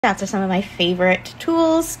Hemostats are some of my favorite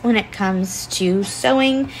tools when it comes to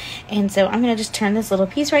sewing, and so I'm going to just turn this little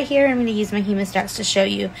piece right here. I'm going to use my hemostats to show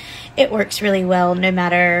you. It works really well no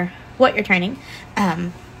matter what you're turning,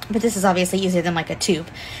 but this is obviously easier than like a tube.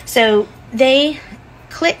 So they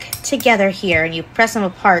click together here, and you press them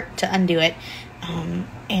apart to undo it,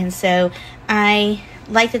 and so I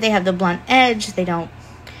like that they have the blunt edge. They don't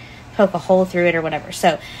poke a hole through it or whatever.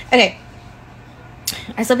 So, okay,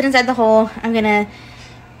 I slip it inside the hole. I'm going to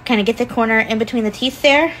kind of get the corner in between the teeth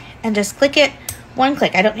there and just click it, one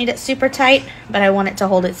click. I don't need it super tight, but I want it to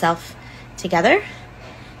hold itself together.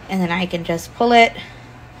 And then I can just pull it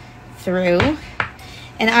through.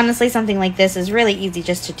 And honestly, something like this is really easy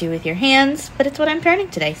just to do with your hands, but it's what I'm turning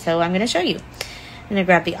today, so I'm going to show you. I'm going to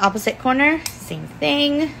grab the opposite corner, same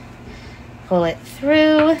thing, pull it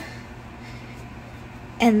through,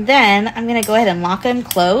 and then I'm going to go ahead and lock them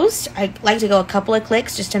closed. I like to go a couple of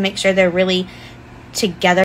clicks just to make sure they're really together.